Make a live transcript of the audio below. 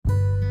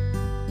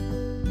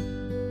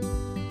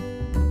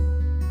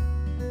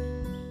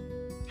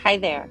Hi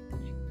there.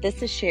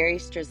 This is Sherry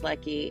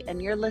Strzelecki,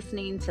 and you're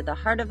listening to the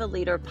Heart of a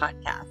Leader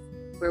podcast,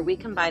 where we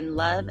combine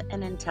love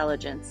and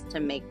intelligence to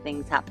make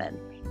things happen.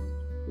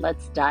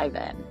 Let's dive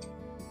in.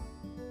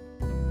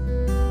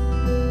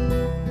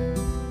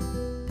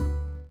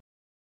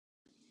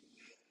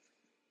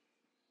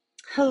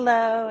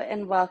 Hello,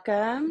 and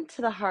welcome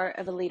to the Heart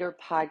of a Leader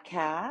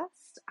podcast.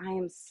 I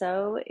am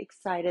so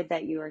excited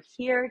that you are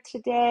here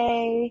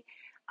today.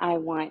 I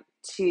want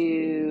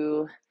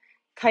to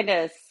kind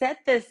of set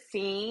the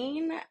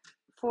scene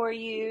for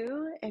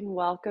you and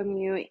welcome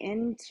you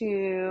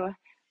into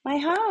my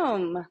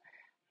home.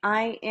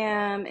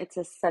 It's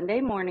a Sunday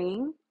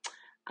morning.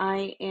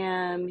 I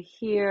am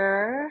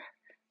here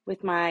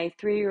with my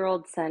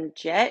 3-year-old son,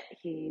 Jet.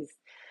 He's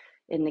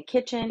in the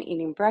kitchen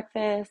eating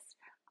breakfast.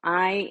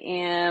 I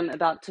am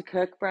about to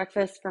cook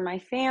breakfast for my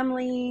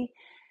family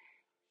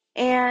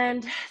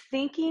and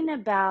thinking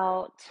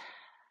about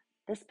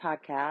this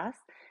podcast,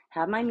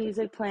 have my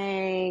music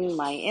playing,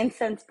 my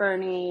incense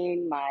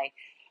burning, my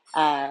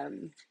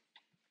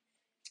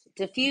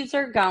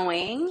diffuser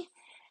going,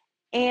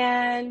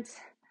 and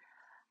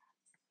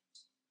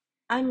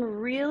I'm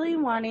really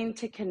wanting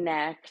to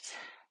connect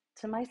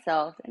to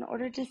myself in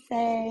order to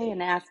say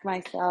and ask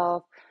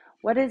myself,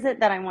 what is it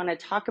that I want to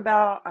talk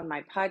about on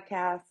my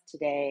podcast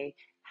today?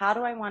 How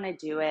do I want to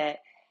do it?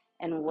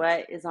 And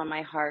what is on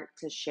my heart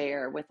to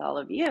share with all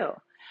of you?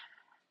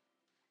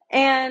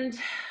 And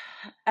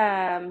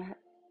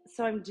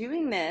so I'm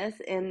doing this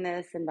in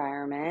this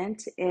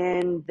environment,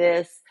 in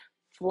this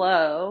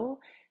flow,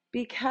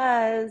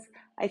 because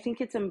I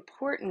think it's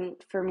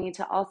important for me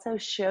to also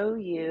show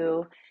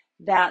you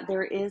that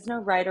there is no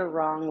right or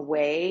wrong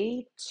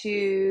way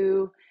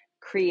to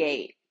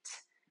create.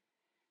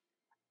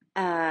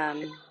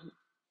 And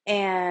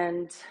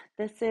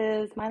this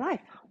is my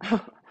life.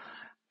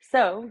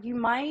 So you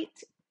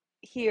might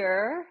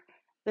hear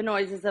the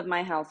noises of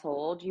my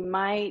household. You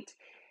might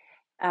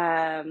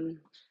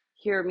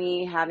hear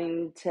me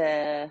having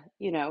to,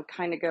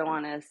 kind of go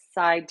on a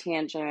side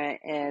tangent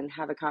and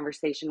have a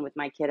conversation with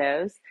my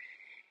kiddos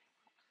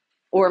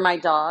or my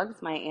dogs,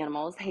 my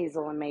animals,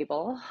 Hazel and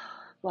Mabel.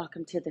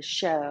 Welcome to the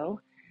show.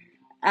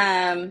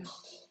 But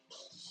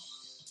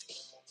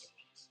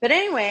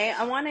anyway,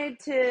 I wanted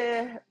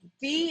to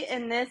be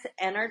in this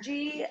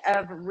energy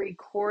of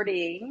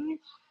recording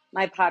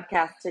my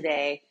podcast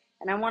today.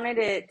 And I wanted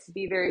it to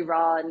be very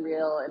raw and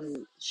real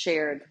and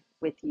shared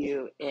with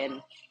you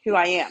in who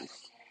I am.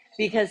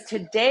 Because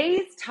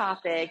today's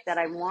topic that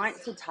I want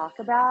to talk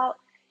about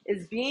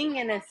is being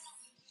in a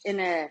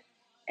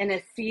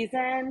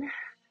season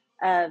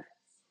of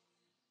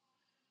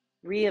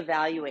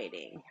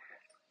reevaluating.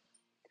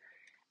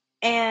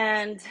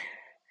 And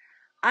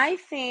I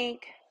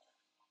think,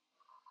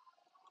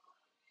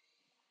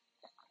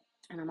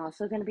 and I'm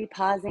also going to be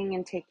pausing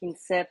and taking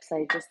sips.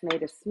 I just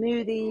made a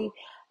smoothie,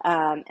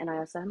 and I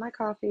also have my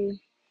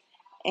coffee.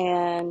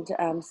 And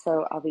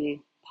so I'll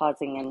be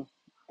pausing and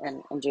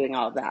doing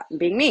all of that and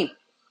being me.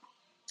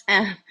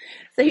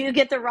 So you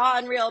get the raw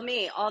and real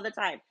me all the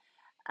time.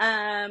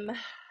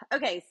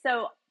 Okay,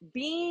 so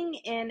being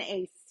in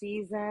a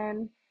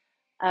season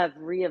of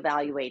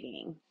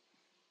reevaluating,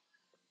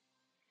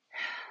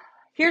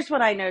 here's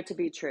what I know to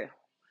be true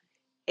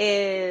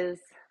is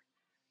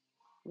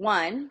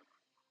one,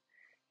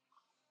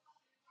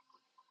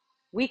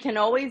 we can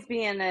always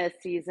be in a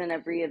season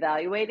of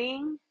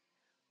reevaluating,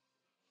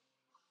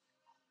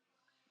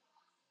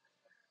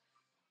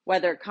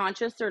 whether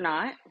conscious or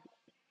not.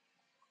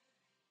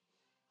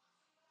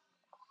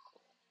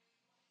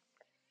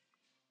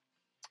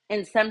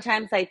 And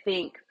sometimes I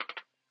think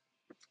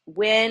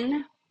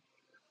when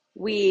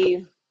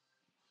we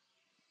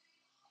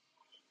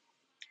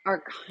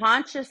are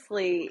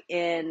consciously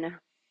in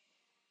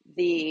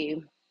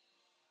the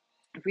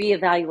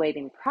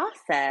reevaluating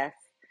process,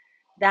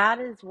 that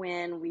is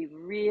when we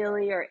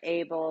really are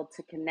able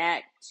to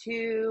connect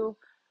to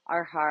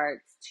our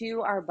hearts,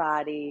 to our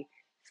body,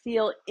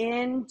 feel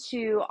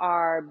into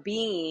our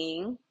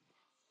being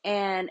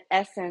and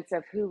essence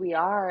of who we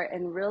are,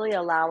 and really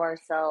allow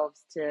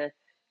ourselves to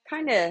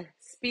kind of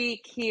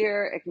speak,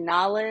 hear,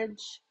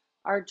 acknowledge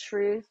our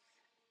truth,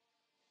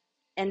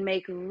 and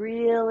make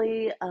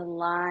really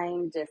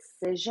aligned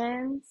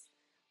decisions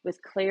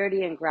with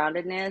clarity and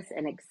groundedness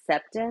and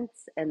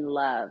acceptance and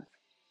love.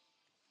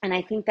 And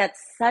I think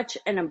that's such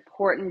an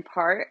important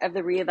part of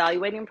the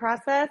reevaluating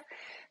process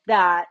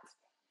that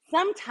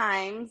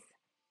sometimes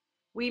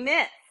we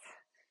miss.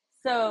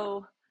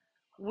 So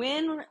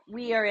when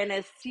we are in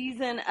a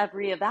season of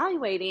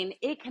reevaluating,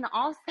 it can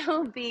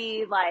also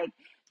be like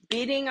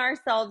beating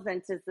ourselves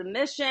into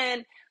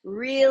submission,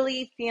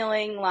 really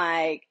feeling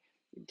like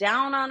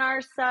down on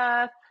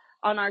ourselves,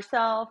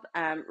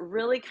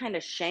 really kind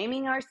of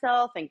shaming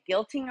ourselves and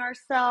guilting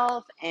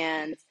ourselves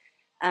and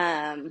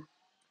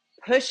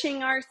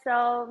pushing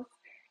ourselves,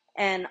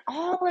 and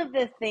all of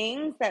the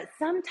things that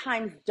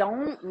sometimes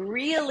don't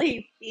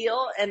really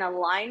feel in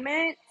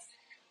alignment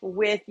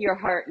with your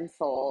heart and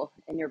soul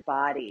and your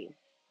body.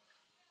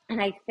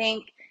 And I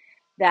think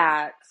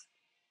that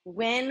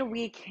when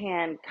we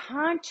can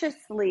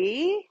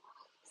consciously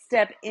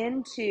step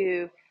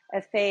into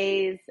a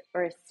phase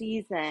or a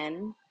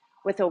season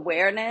with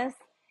awareness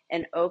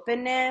and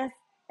openness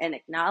and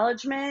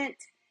acknowledgement,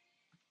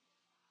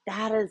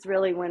 that is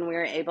really when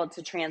we're able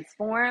to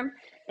transform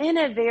in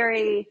a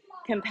very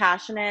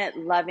compassionate,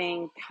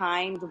 loving,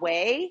 kind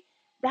way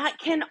that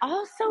can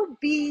also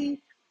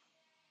be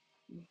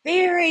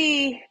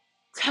very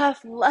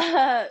tough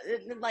love,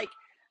 like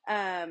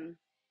um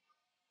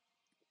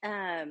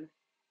um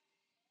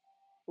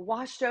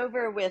washed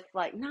over with,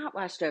 like, not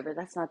washed over,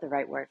 that's not the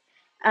right word.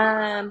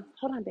 Hold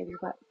on, baby.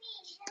 What?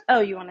 Oh,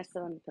 you want to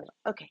sit on the pillow?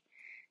 Okay,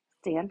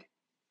 stand.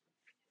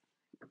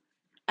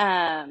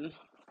 um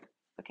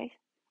okay,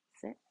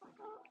 sit.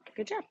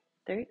 Good job.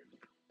 There you go.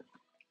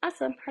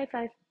 Awesome. High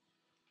five.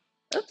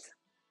 Oops.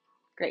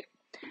 Great.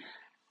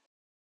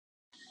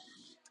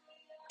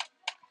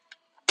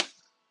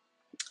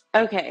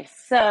 Okay,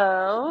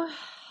 so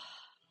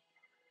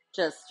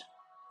just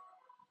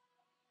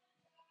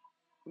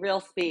real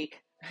speak.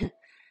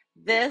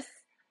 This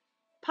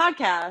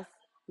podcast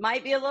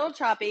might be a little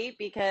choppy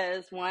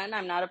because, one,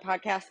 I'm not a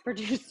podcast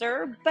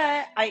producer,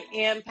 but I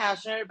am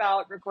passionate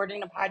about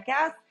recording a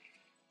podcast.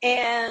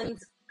 And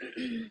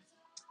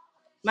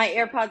my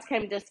AirPods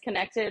came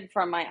disconnected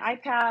from my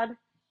iPad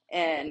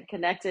and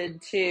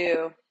connected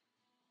to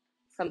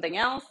something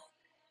else.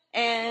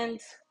 And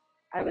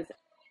I was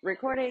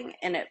recording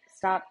and it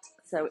stopped.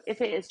 So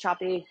if it is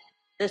choppy,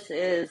 this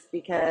is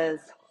because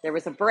there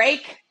was a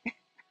break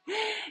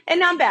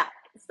and I'm back.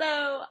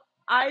 So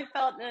I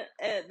felt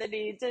the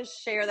need to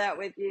share that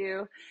with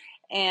you.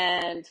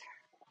 And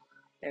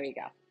there you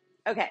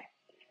go. Okay.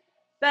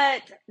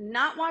 But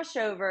not wash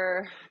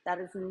over, that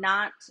is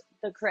not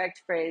the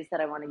correct phrase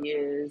that I want to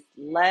use.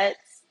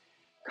 Let's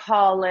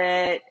call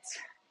it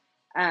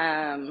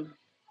um,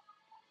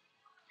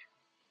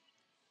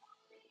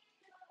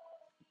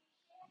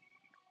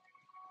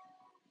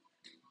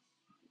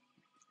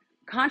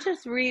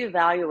 conscious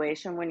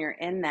reevaluation. When you're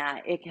in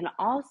that, it can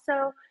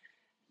also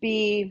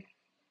be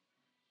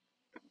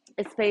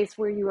a space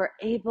where you are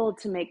able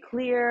to make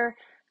clear,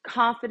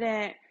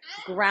 confident,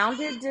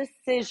 grounded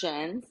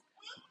decisions.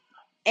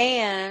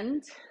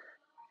 And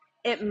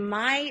it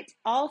might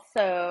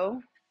also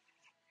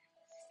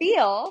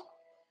feel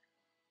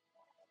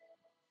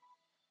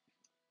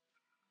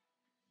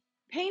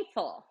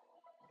painful,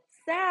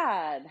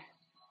 sad,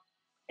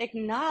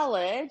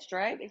 acknowledged,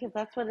 right? Because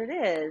that's what it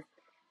is.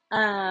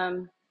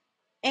 Um,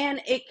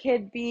 and it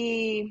could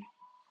be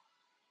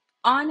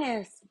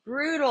honest,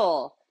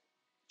 brutal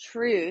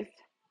truth,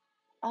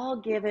 all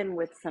given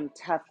with some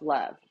tough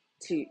love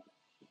to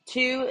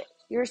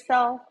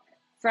yourself,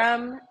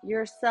 from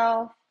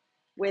yourself,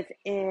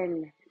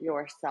 within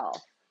yourself.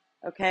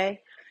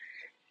 Okay?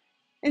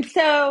 And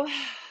so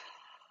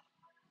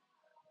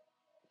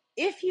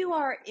if you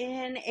are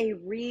in a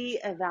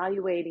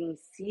re-evaluating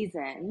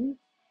season,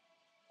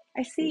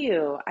 I see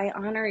you, I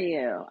honor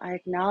you, I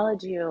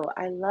acknowledge you,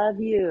 I love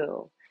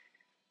you.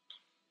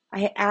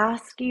 I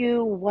ask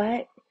you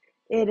what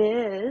it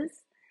is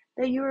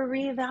that you are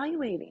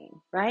reevaluating,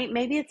 right?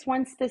 Maybe it's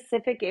one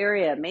specific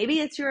area. Maybe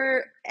it's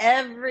your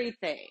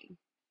everything,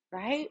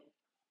 right?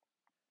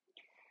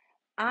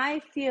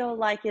 I feel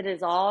like it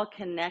is all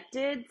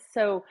connected.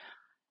 So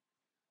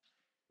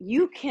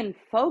you can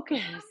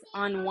focus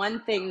on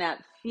one thing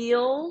that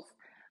feels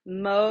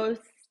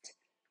most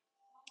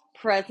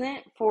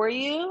present for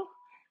you,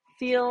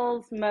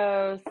 feels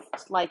most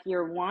like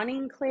you're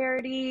wanting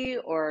clarity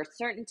or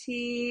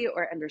certainty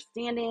or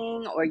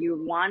understanding, or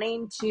you're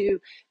wanting to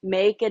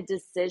make a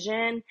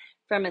decision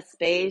from a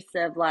space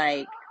of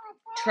like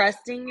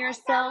trusting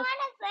yourself.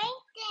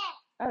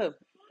 Oh,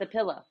 the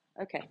pillow.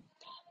 Okay.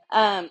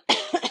 Um,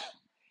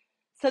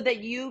 so that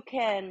you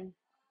can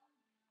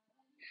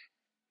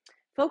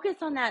focus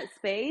on that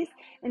space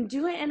and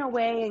do it in a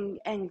way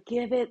and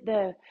give it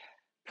the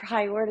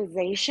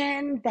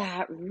prioritization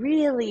that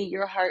really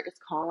your heart is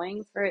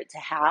calling for it to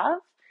have.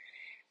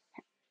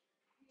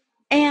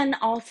 And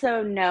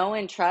also know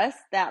and trust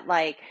that,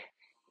 like,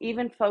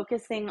 even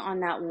focusing on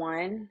that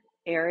one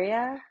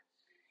area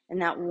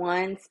and that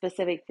one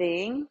specific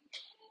thing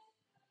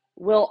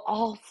will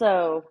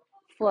also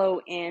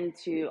flow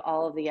into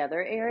all of the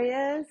other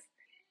areas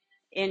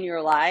in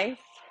your life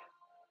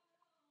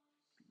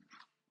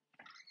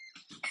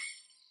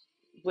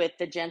with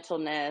the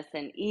gentleness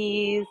and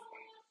ease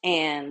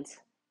and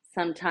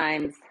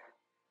sometimes,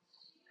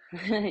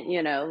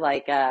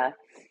 like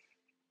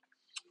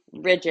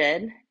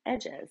rigid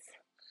edges.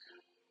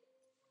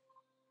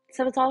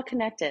 So it's all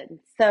connected.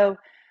 So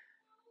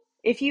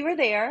if you were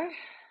there,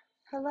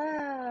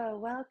 hello,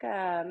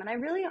 welcome. And I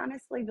really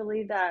honestly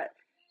believe that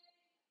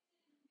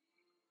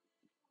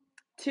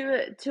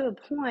to a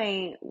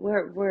point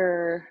where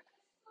we're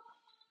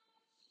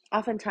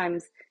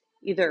oftentimes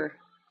either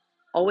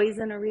always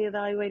in a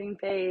reevaluating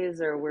phase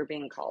or we're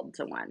being called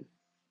to one.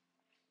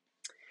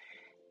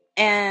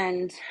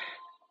 And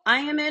I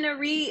am in a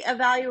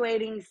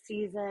reevaluating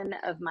season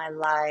of my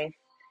life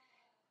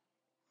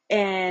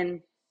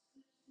in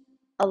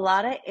a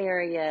lot of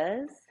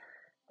areas.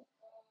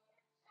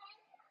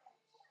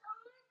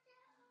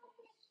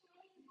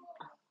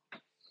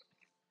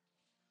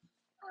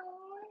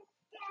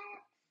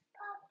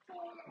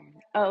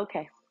 Oh,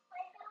 okay.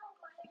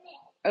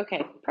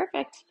 Okay,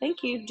 perfect.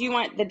 Thank you. Do you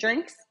want the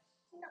drinks?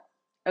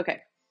 Okay,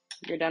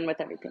 you're done with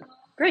everything.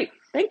 Great,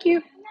 thank you.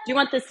 Do you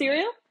want the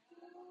cereal?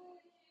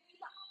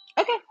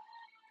 Okay.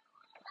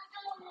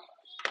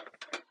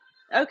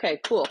 Okay,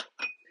 cool.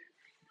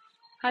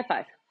 High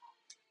five.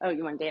 Oh,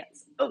 you want to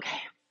dance? Okay.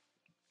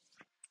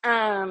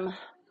 Um,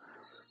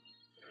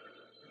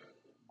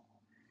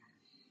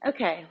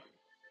 okay.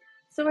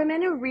 So I'm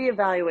in a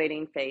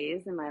reevaluating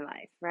phase in my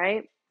life,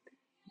 right?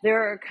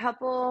 There are a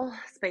couple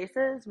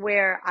spaces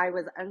where I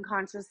was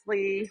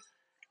unconsciously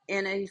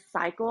in a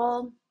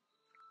cycle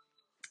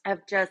of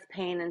just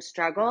pain and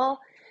struggle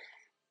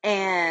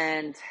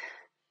and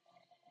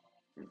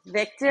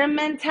victim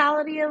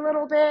mentality a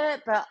little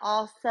bit, but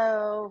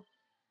also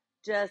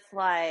just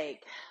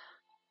like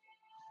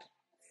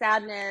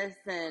sadness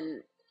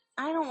and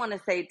I don't want to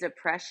say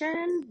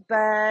depression,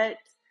 but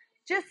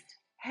just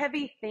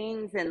heavy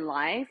things in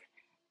life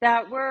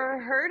that were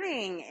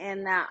hurting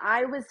and that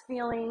I was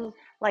feeling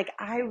like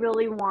I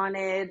really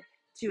wanted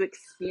to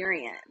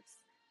experience.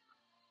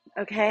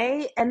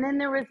 Okay. And then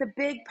there was a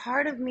big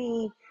part of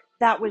me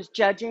that was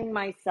judging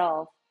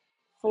myself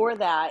for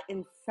that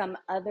in some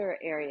other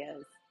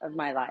areas of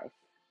my life.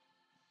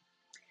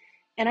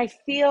 And I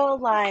feel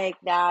like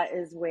that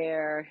is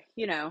where,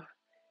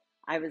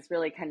 I was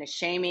really kind of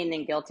shaming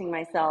and guilting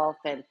myself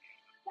and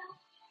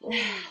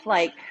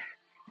like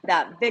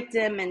that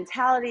victim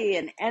mentality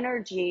and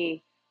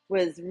energy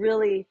was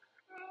really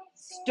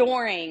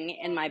storing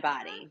in my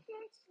body.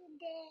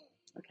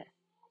 Okay.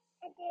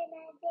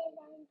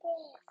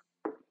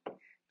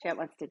 Jet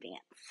wants to dance.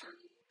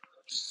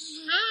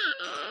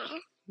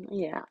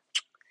 Yeah.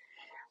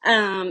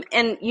 And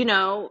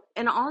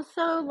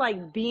also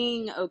like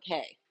being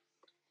okay.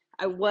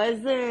 I was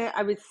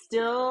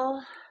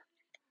still,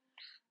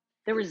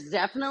 there was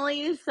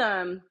definitely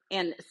some,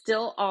 and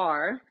still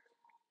are,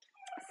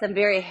 some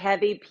very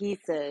heavy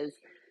pieces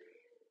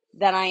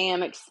that I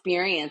am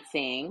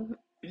experiencing.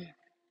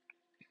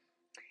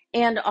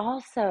 And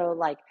also,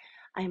 like,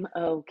 I'm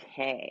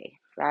okay,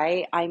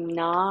 right? I am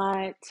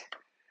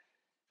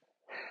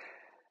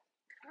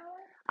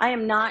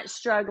not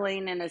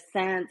struggling in a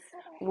sense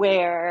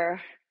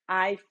where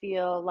I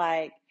feel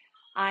like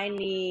I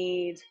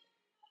need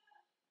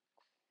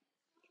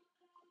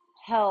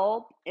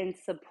help and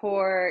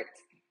support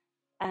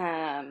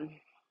um,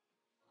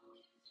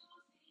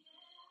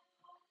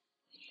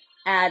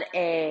 at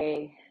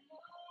a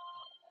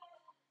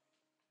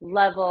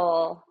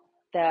level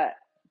that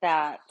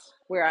that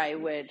where I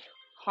would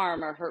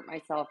harm or hurt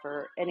myself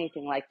or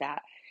anything like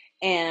that.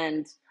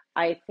 And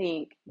I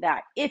think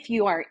that if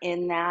you are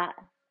in that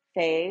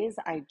phase,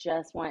 I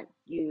just want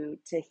you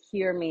to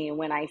hear me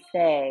when I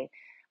say,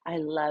 I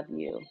love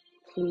you.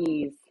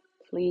 Please,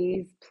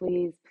 please,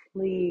 please,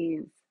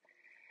 please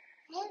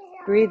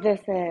breathe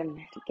this in,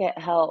 get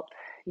help.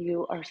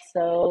 You are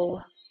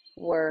so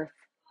worth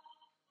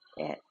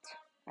it.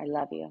 I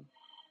love you.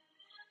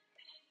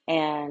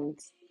 And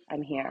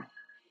I'm here.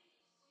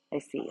 I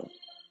see you.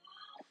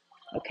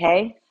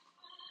 Okay?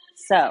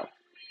 So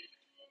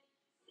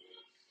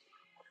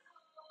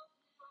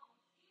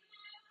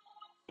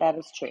that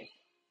is true.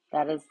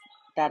 That is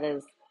that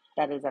is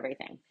that is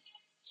everything.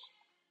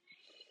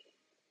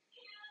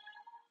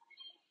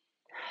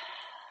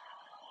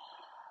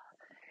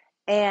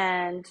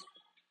 And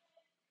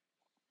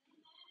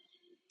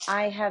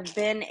I have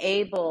been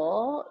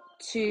able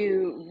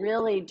to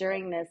really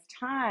during this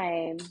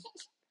time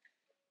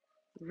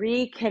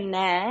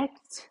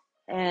reconnect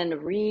and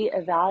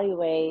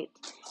reevaluate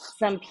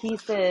some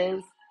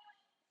pieces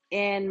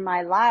in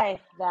my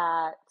life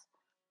that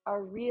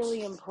are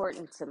really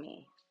important to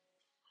me.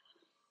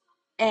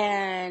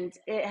 And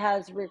it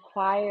has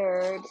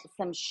required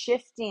some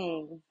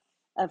shifting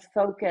of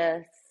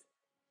focus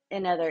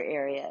in other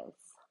areas.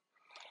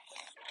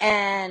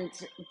 And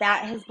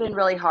that has been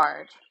really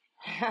hard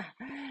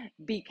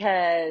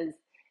because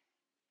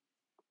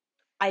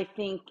I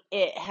think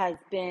it has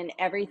been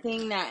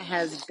everything that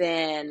has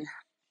been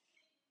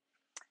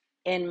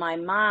in my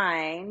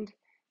mind,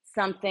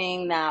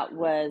 something that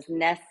was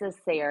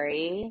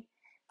necessary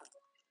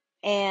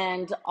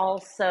and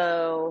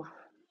also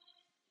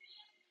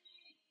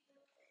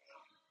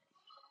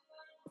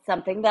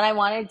something that I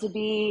wanted to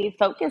be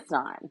focused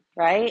on,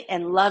 right?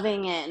 And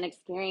loving it and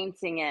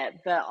experiencing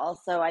it. But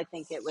also, I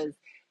think it was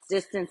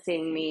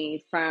distancing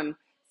me from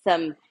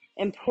some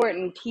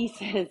important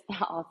pieces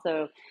that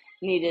also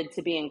needed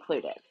to be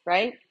included,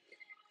 right?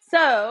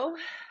 So,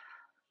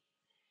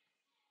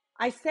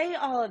 I say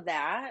all of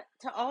that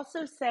to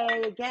also say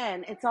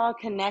again, it's all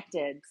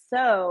connected.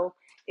 So,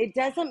 it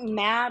doesn't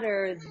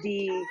matter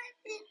the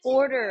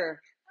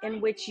order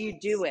in which you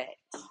do it,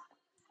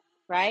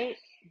 right?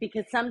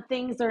 Because some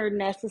things are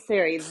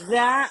necessary.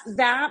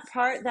 That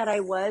part that I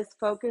was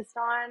focused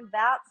on,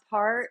 that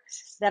part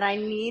that I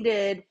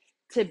needed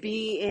to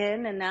be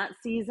in that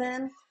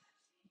season,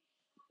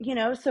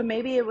 so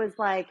maybe it was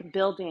like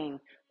building,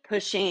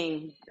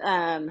 pushing,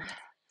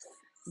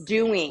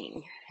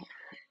 doing,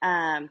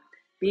 um,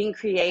 being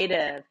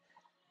creative,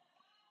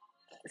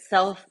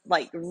 self,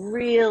 like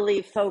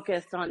really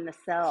focused on the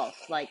self,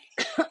 like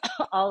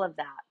all of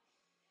that.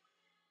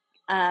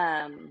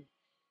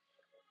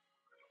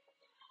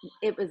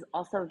 It was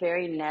also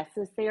very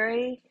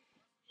necessary,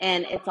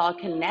 and it's all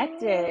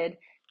connected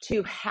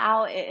to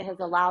how it has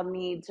allowed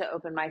me to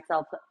open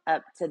myself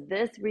up to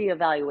this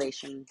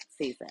reevaluation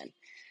season.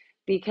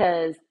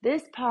 Because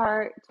this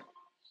part,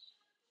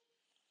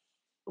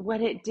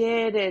 what it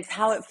did is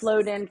how it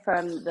flowed in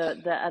from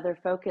the other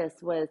focus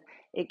was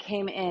it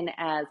came in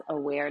as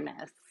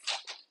awareness,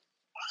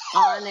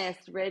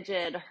 honest,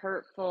 rigid,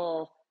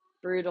 hurtful,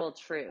 brutal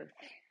truth.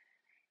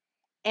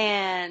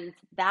 And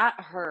that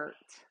hurt.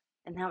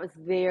 And that was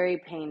very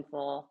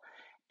painful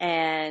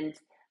and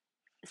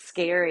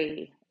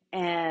scary,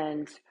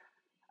 and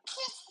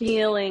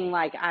feeling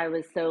like I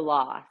was so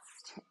lost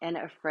and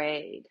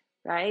afraid,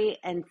 right?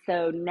 And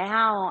so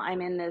now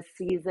I'm in this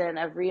season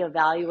of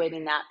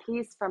reevaluating that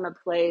piece from a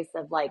place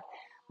of like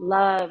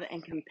love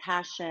and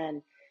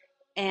compassion,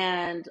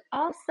 and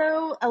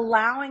also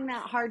allowing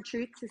that hard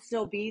truth to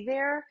still be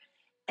there,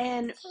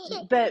 and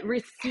but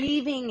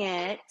receiving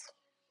it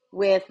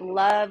with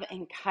love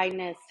and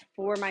kindness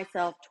for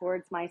myself,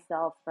 towards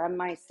myself, from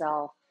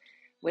myself,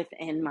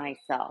 within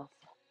myself,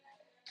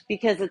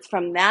 because it's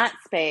from that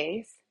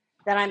space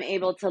that I'm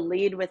able to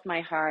lead with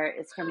my heart.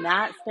 It's from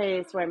that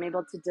space where I'm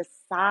able to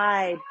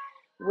decide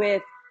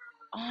with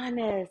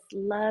honest,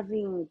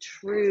 loving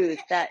truth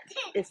that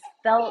is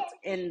felt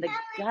in the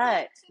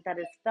gut, that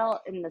is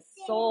felt in the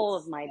soul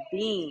of my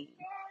being,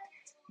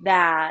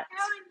 that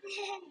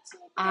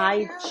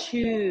I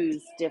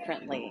choose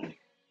differently.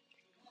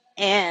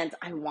 And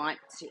I want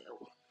to,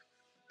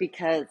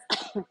 because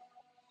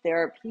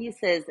there are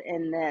pieces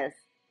in this.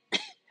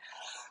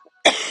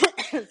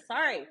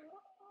 Sorry.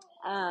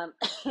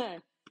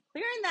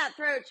 Clearing that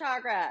throat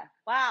chakra.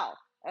 Wow.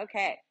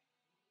 Okay.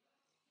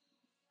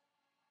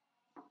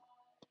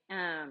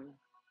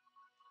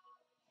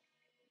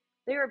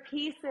 There are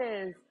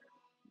pieces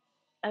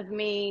of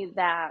me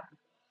that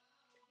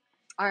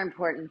are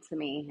important to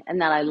me and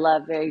that I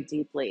love very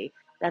deeply,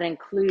 that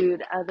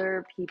include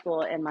other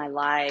people in my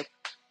life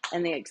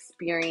and the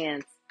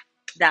experience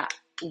that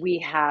we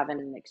have in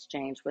an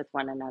exchange with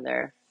one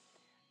another.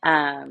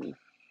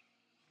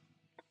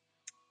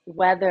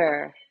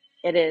 Whether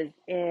it is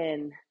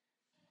in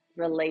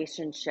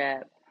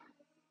relationship,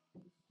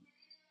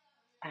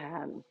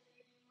 um,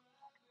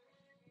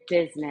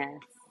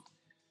 business,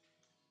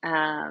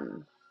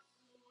 um,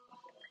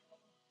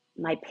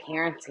 my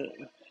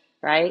parenting,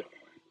 right?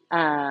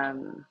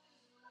 Um,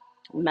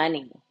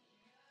 money.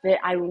 That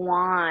I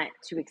want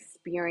to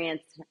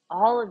experience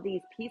all of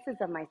these pieces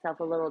of myself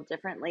a little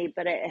differently,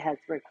 but it has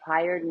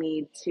required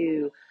me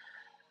to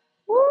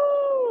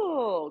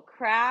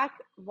crack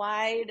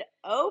wide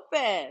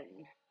open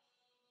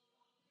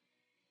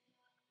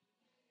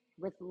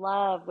with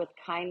love, with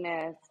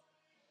kindness,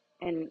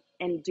 and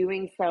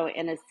doing so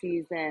in a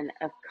season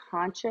of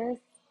conscious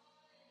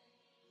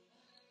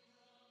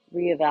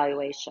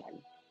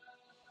reevaluation.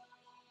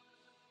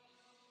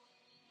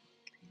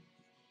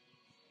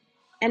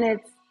 And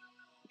it's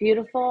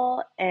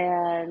beautiful,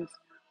 and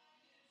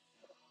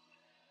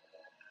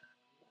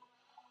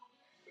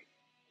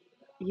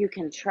you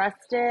can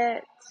trust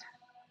it,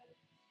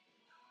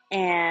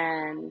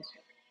 and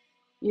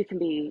you can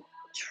be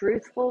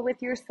truthful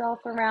with yourself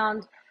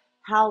around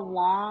how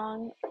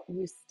long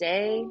you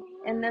stay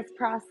in this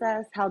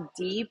process, how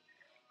deep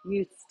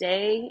you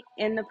stay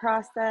in the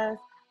process,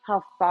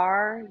 how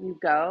far you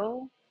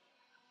go.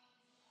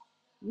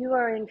 You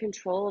are in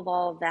control of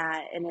all of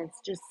that, and it's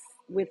just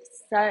with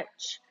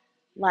such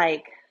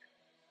like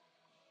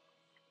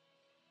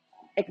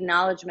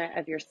acknowledgement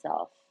of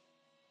yourself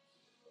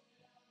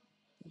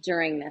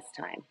during this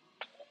time,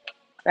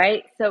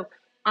 right? So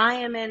I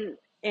am in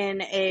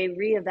a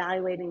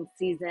reevaluating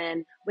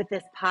season with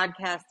this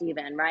podcast,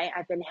 even, right?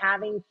 I've been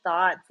having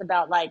thoughts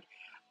about like,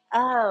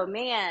 oh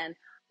man,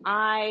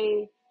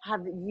 I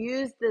have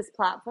used this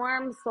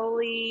platform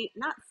solely,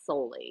 not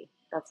solely,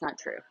 that's not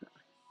true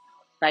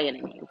by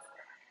any means,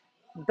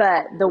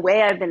 but the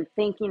way I've been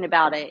thinking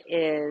about it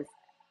is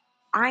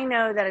I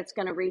know that it's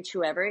going to reach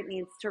whoever it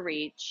needs to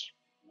reach.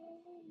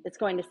 It's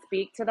going to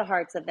speak to the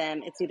hearts of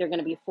them. It's either going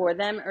to be for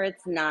them or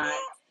it's not.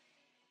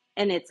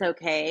 And it's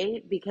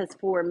okay, because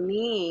for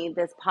me,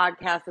 this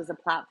podcast is a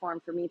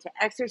platform for me to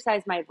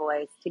exercise my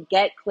voice, to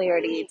get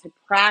clarity, to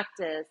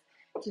practice,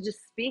 to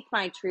just speak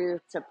my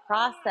truth, to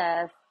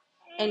process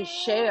and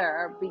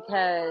share,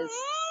 because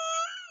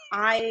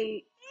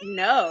I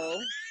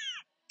know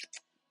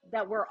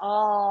that we're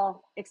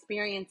all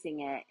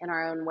experiencing it in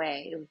our own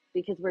way,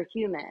 because we're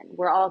human.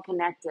 We're all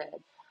connected.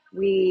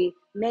 We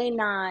may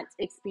not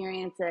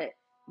experience it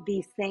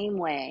the same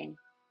way,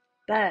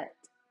 but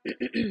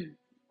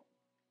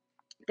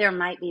there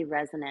might be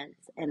resonance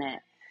in it.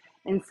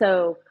 And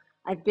so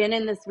I've been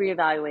in this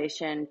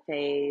reevaluation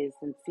phase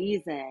and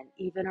season,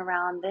 even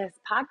around this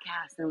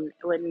podcast and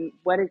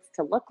what it's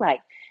to look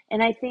like.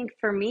 And I think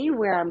for me,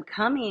 where I'm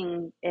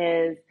coming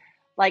is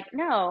like,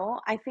 no,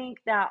 I think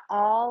that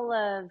all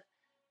of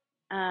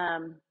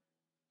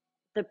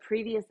the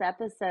previous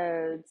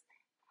episodes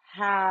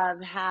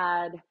have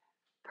had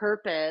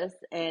purpose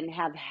and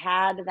have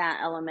had that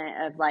element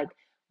of like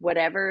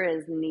whatever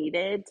is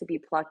needed to be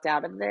plucked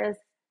out of this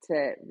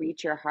to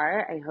reach your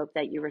heart. I hope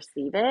that you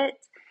receive it.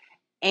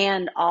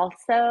 And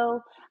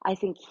also, I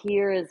think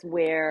here is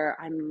where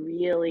I'm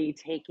really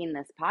taking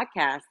this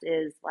podcast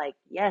is like,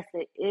 yes,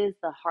 it is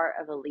the heart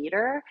of a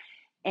leader.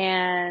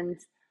 And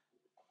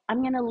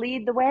I'm going to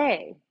lead the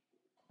way,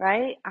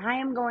 right? I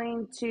am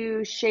going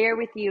to share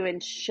with you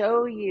and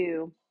show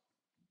you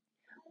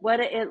what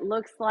it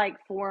looks like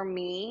for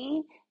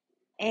me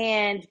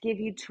and give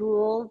you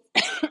tools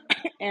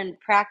and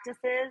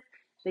practices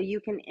that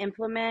you can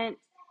implement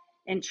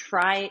and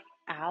try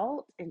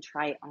out and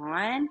try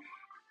on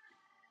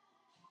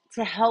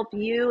to help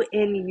you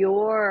in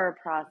your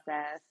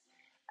process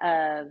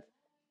of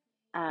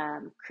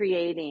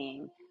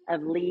creating,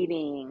 of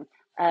leading,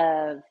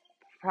 of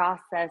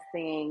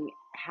processing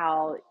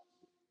how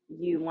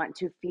you want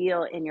to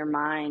feel in your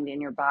mind,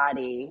 in your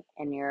body,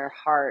 in your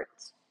heart,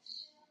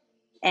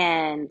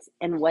 and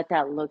what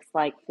that looks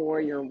like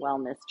for your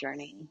wellness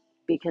journey.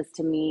 Because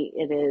to me,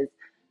 it is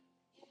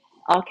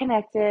all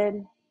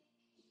connected.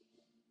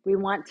 We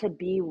want to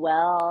be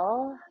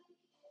well,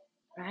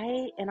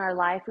 right? In our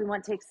life, we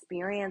want to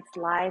experience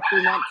life.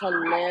 We want to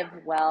live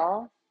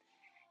well.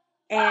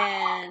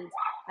 And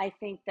I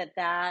think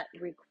that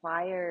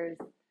requires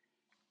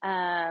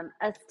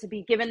us to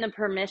be given the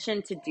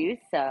permission to do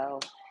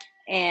so.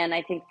 And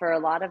I think for a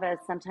lot of us,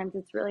 sometimes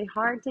it's really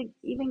hard to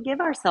even give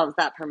ourselves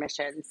that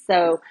permission.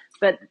 So,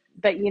 but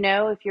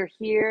if you're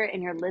here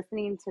and you're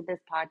listening to this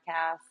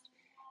podcast,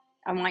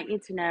 I want you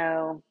to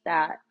know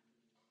that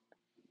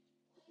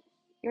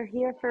you're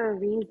here for a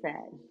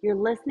reason. You're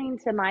listening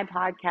to my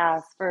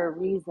podcast for a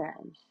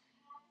reason.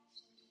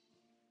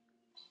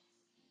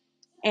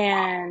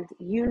 And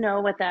you know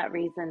what that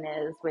reason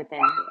is within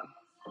you.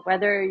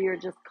 Whether you're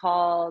just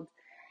called,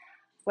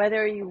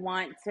 whether you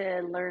want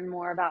to learn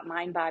more about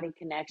mind-body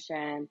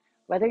connection,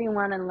 whether you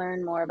want to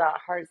learn more about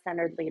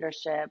heart-centered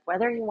leadership,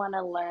 whether you want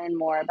to learn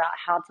more about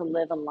how to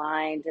live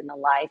aligned in the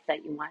life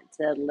that you want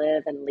to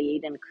live and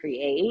lead and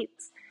create,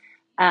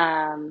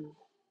 I'm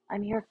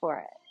here for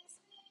it.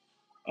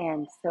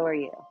 And so are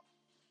you.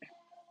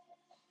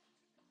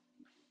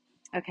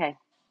 Okay.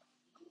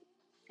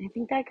 I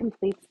think that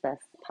completes this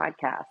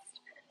podcast.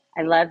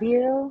 I love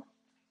you.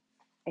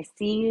 I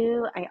see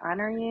you. I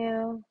honor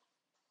you.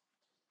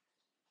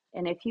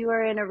 And if you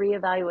are in a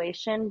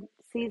reevaluation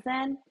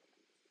season,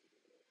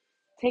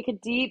 take a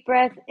deep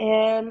breath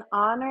in,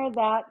 honor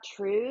that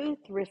truth,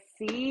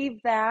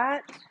 receive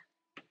that,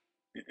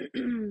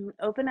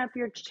 open up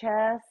your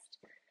chest,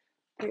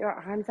 put your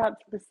arms out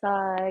to the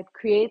side,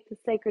 create the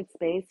sacred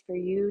space for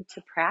you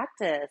to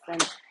practice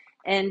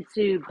and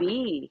to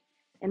be.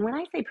 And when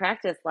I say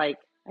practice, I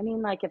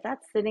mean if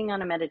that's sitting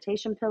on a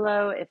meditation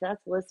pillow, if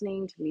that's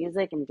listening to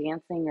music and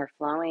dancing or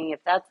flowing, if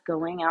that's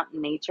going out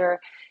in nature,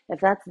 if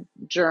that's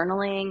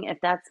journaling, if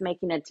that's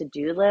making a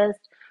to-do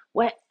list,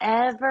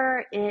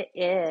 whatever it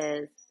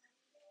is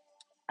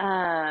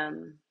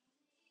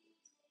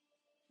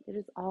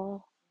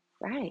all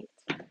right.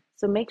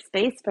 So make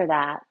space for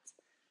that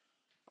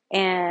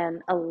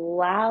and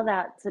allow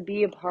that to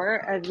be a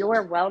part of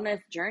your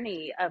wellness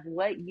journey of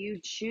what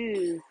you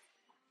choose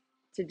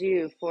to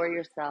do for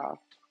yourself.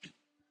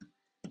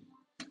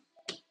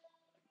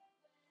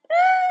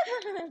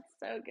 It's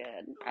so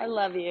good. I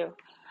love you.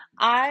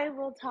 I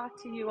will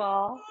talk to you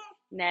all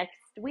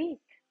next week.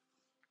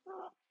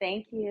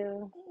 Thank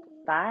you.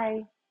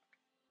 Bye.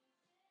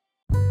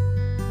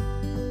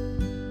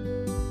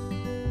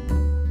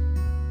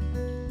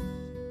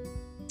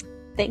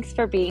 Thanks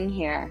for being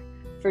here,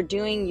 for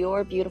doing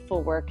your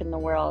beautiful work in the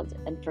world,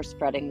 and for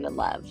spreading the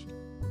love.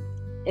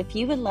 If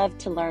you would love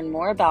to learn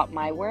more about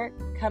my work,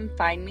 come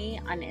find me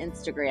on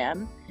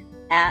Instagram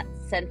at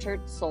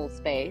Centered Soul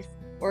Space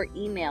or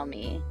email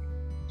me,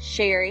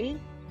 Sheri,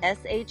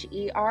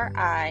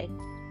 SHERI,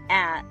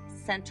 at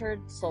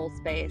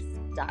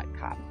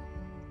centeredsoulspace.com.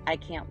 I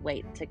can't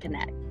wait to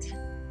connect.